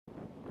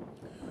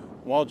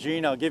Well,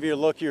 Gene, I'll give you a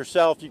look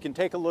yourself. You can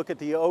take a look at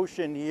the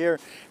ocean here,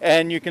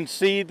 and you can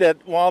see that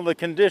while the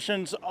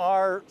conditions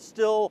are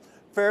still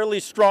fairly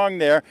strong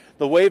there,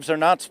 the waves are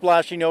not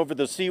splashing over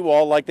the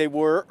seawall like they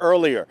were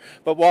earlier.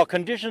 But while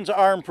conditions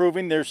are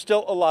improving, there's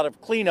still a lot of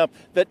cleanup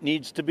that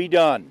needs to be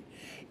done.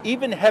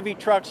 Even heavy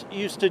trucks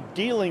used to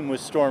dealing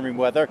with stormy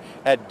weather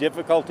had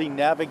difficulty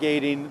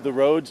navigating the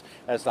roads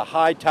as the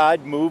high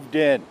tide moved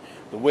in.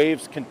 The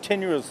waves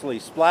continuously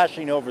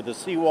splashing over the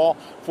seawall,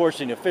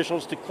 forcing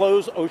officials to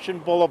close Ocean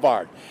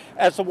Boulevard.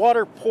 As the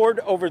water poured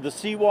over the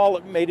seawall,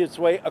 it made its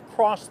way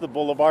across the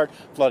boulevard,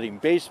 flooding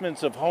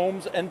basements of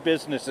homes and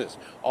businesses.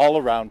 All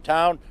around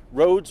town,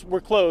 roads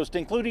were closed,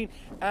 including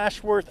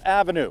Ashworth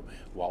Avenue.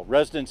 While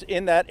residents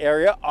in that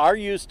area are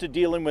used to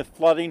dealing with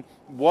flooding,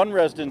 one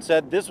resident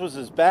said this was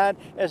as bad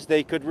as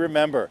they could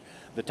remember.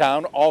 The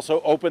town also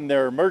opened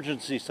their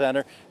emergency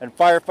center, and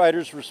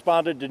firefighters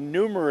responded to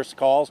numerous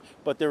calls,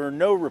 but there were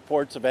no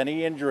reports of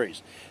any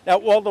injuries. Now,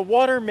 while the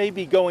water may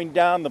be going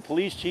down, the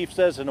police chief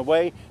says in a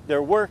way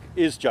their work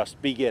is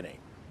just beginning.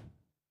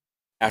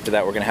 After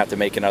that, we're going to have to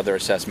make another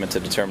assessment to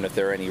determine if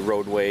there are any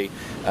roadway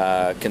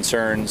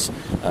concerns,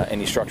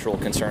 any structural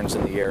concerns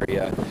in the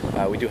area.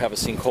 We do have a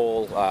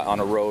sinkhole on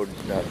a road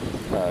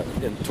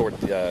toward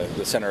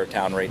the center of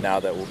town right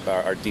now that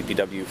our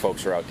DPW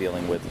folks are out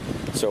dealing with.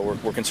 So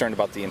we're concerned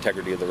about the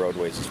integrity of the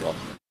roadways as well.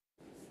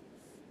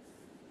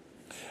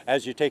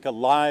 As you take a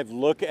live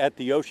look at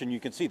the ocean, you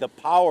can see the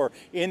power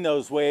in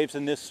those waves,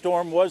 and this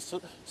storm was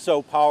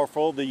so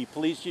powerful. The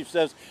police chief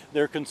says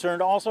they're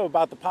concerned also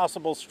about the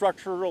possible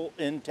structural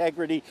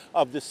integrity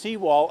of the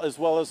seawall as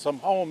well as some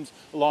homes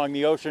along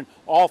the ocean,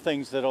 all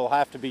things that will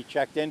have to be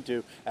checked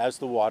into as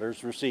the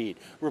waters recede.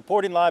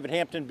 Reporting live at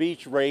Hampton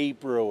Beach, Ray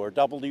Brewer,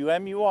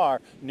 WMUR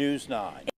News 9.